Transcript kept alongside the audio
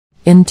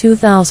In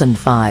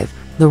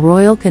 2005, the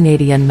Royal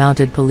Canadian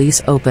Mounted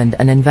Police opened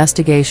an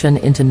investigation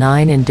into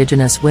 9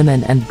 Indigenous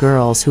women and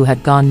girls who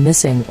had gone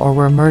missing or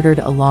were murdered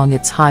along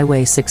its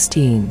Highway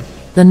 16.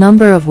 The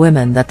number of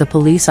women that the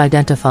police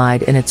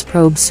identified in its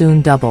probe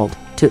soon doubled,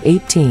 to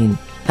 18,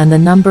 and the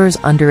numbers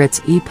under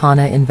its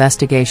EPANA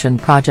investigation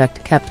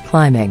project kept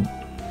climbing.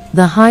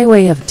 The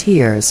Highway of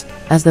Tears,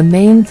 as the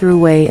main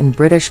throughway in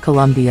British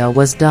Columbia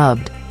was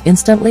dubbed,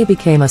 instantly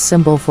became a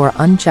symbol for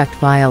unchecked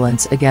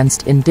violence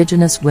against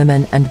Indigenous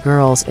women and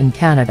girls in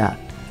Canada.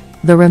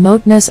 The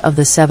remoteness of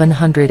the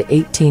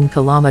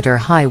 718-kilometre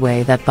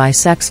highway that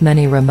bisects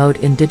many remote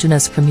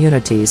Indigenous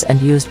communities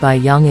and used by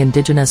young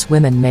Indigenous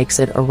women makes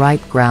it a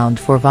ripe ground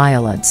for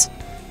violence.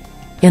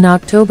 In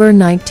October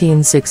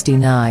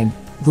 1969,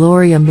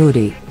 Gloria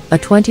Moody, a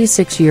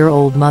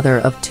 26-year-old mother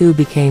of 2,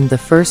 became the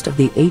first of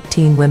the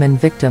 18 women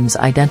victims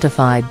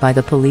identified by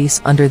the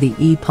police under the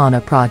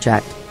EPANA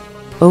project.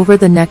 Over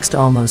the next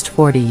almost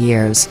 40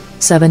 years,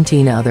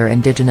 17 other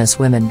Indigenous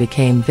women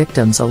became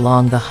victims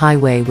along the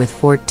highway, with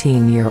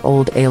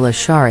 14-year-old Ayla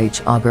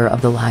Sharich Auger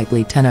of the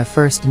Lightly Tena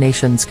First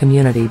Nations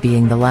community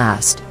being the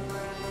last.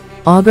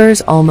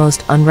 Auger's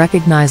almost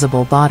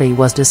unrecognizable body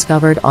was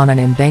discovered on an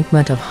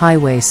embankment of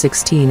Highway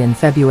 16 in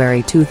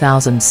February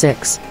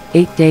 2006,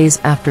 8 days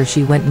after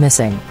she went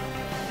missing.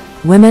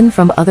 Women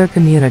from other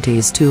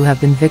communities too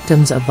have been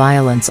victims of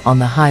violence on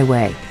the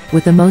highway,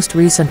 with the most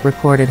recent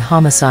recorded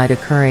homicide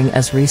occurring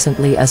as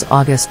recently as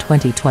August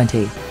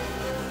 2020.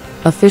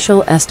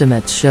 Official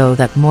estimates show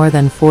that more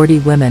than 40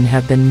 women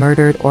have been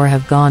murdered or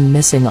have gone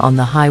missing on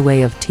the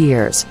Highway of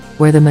Tears,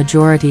 where the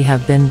majority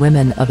have been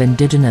women of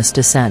Indigenous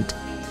descent.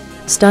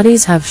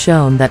 Studies have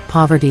shown that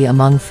poverty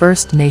among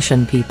First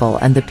Nation people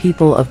and the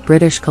people of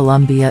British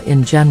Columbia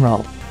in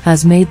general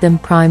has made them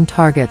prime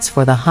targets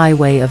for the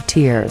Highway of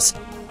Tears.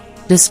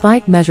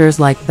 Despite measures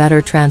like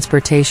better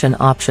transportation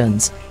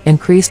options,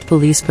 increased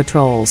police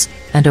patrols,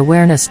 and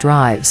awareness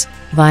drives,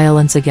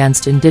 violence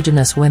against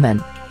Indigenous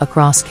women,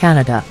 across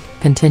Canada,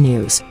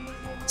 continues.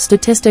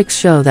 Statistics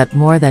show that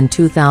more than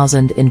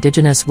 2,000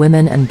 Indigenous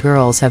women and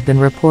girls have been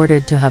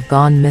reported to have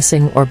gone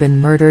missing or been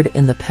murdered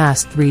in the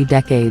past 3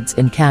 decades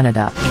in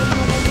Canada.